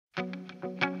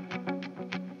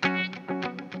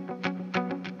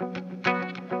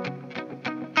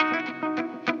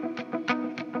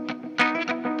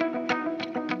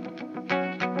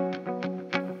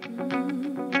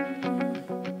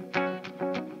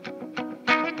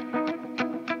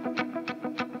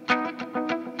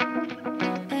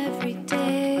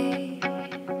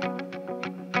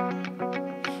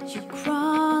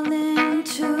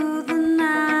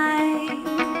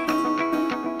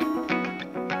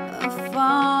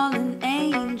fallen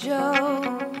angel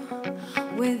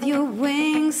with your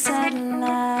wings set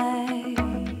light.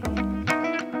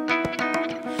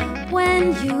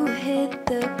 When you hit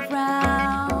the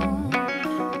ground,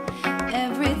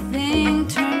 everything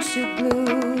turns to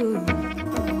blue.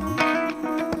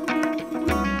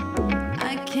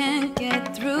 I can't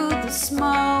get through the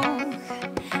smoke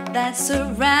that's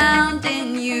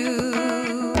surrounding you.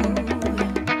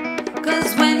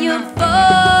 'Cause when you're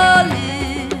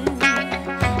falling,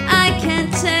 I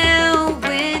can't tell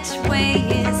which way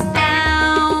is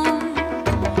down.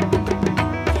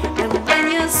 And when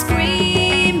you're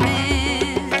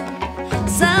screaming,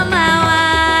 somehow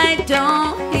I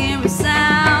don't hear a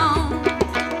sound.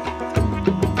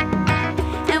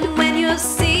 And when you're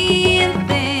seeing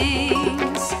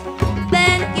things,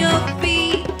 then your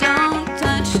feet don't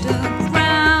touch the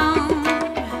ground.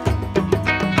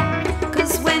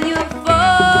 'Cause when you're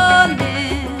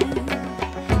falling,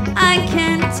 I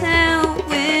can't tell